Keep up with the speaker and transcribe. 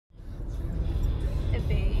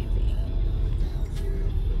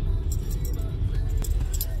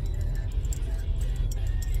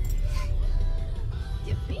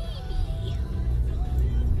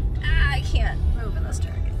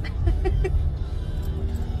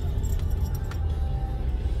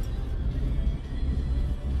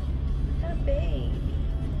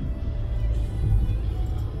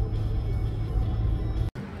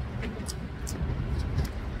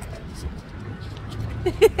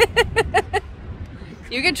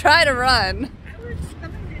You could try to run. I was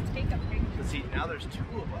coming to take a picture. See, now there's 2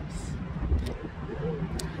 of us.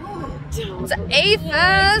 It's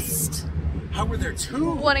Afest How were there 2?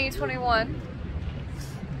 2021.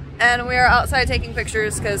 And we are outside taking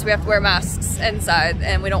pictures because we have to wear masks inside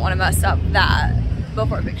and we don't want to mess up that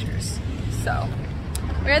before pictures. So,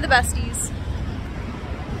 we're the besties.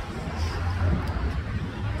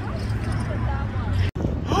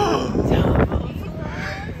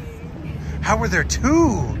 How were there 2?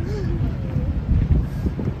 And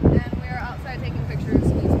we are outside taking pictures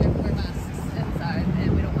because we have to wear masks inside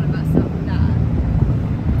and we don't want to mess up that.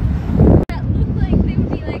 That look like they would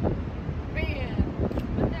be like, man,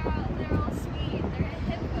 but they're all sweet. They're a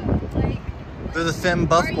hippo. Like, They're the femme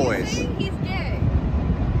buff are boys. you saying he's gay?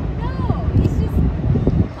 No, he's just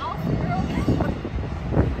all girl.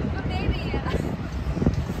 But maybe,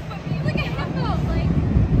 like a hippo. Like,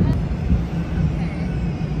 okay,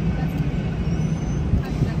 that's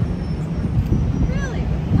I've never heard this word. Really?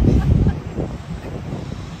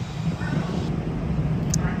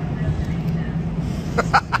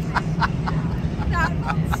 That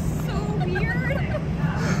was so weird.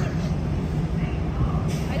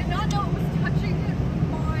 I did not know it was touching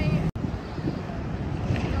my.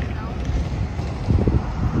 I don't know.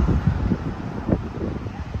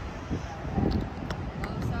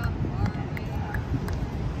 Close up, are we?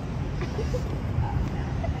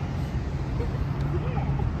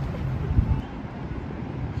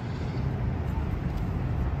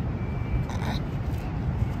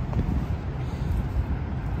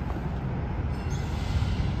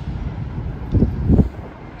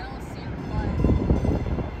 I don't see your butt.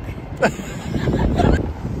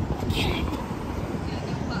 Yeah,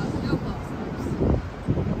 no close-ups.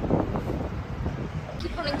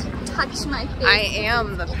 Keep wanting to touch my face. I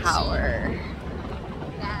am the power.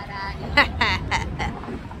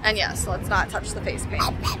 And yes, let's not touch the face paint.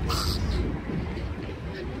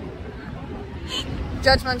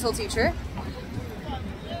 Judgmental teacher.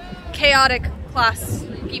 Chaotic class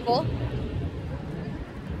people.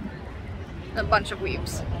 A bunch of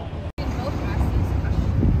weebs. Both ask these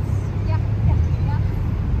questions. Yeah.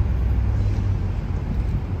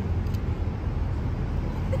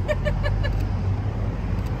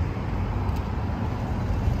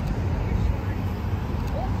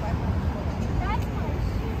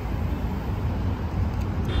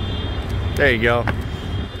 There you go.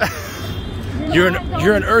 You're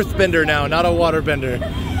an earthbender now, not a waterbender.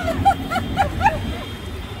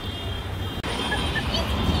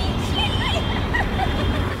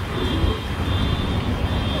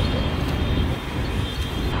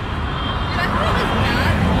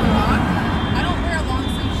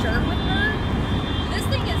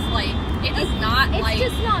 It's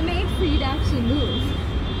just not made for you to actually move.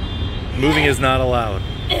 Moving is not allowed.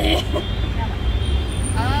 You're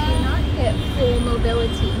not fit full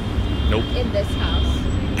mobility Nope. in this house.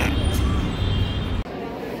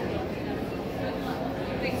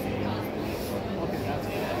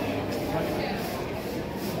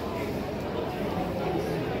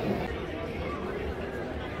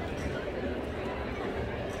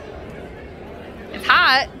 It's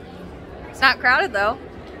hot. It's not crowded though.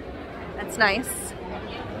 That's nice.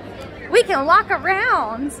 We can walk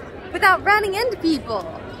around without running into people.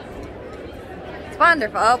 It's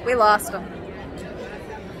wonderful. Oh, we lost them.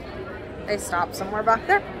 They stopped somewhere back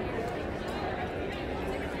there.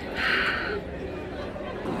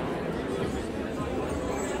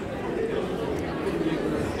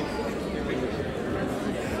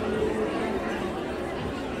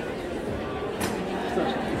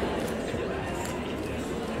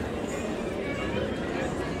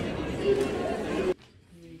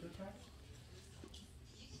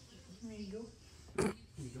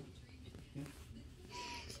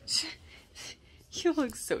 You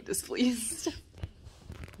look so displeased.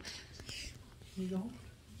 You go.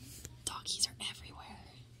 Doggies are everywhere.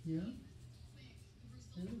 Yeah.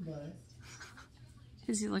 Everybody.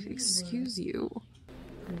 Is he like, excuse you?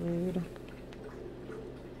 Rude.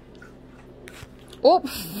 Oh!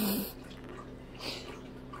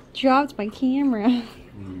 Dropped my camera.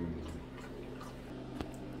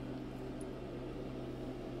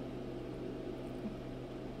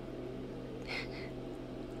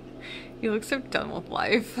 You look so done with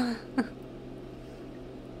life. I'm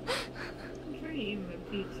trying to eat my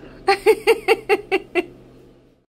pizza.